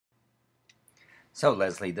So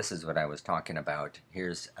Leslie, this is what I was talking about.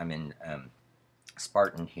 I'm in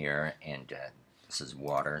Spartan here, and this is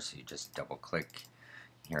water, so you just double click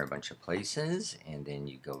here a bunch of places, and then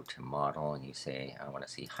you go to model, and you say, I want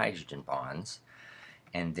to see hydrogen bonds,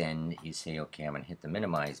 and then you say, okay, I'm going to hit the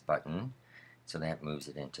minimize button, so that moves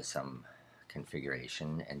it into some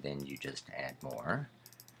configuration, and then you just add more,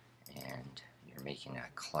 and you're making a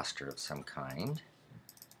cluster of some kind,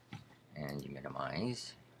 and you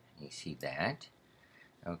minimize, you see that.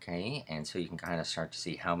 Okay, and so you can kind of start to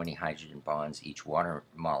see how many hydrogen bonds each water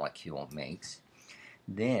molecule makes.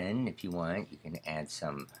 Then, if you want, you can add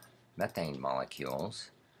some methane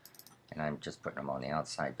molecules, and I'm just putting them on the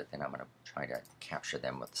outside, but then I'm going to try to capture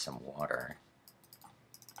them with some water,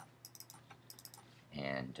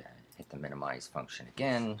 and hit the minimize function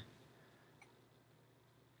again,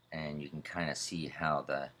 and you can kind of see how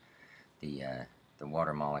the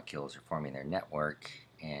water molecules are forming their network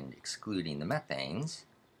and excluding the methanes.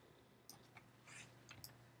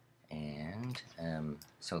 And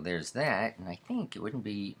so there's that, and I think it wouldn't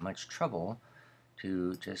be much trouble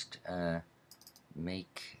to just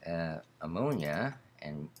make ammonia,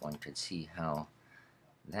 and one could see how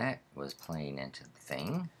that was playing into the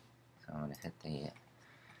thing. So I'm going to hit the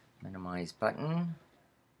minimize button,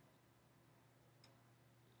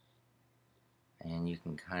 and you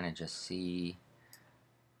can kind of just see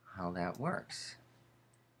how that works.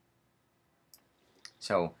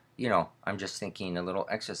 So, I'm just thinking a little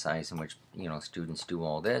exercise in which, students do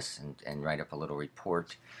all this and write up a little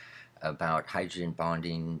report about hydrogen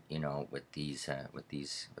bonding, with these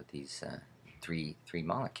three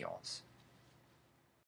molecules.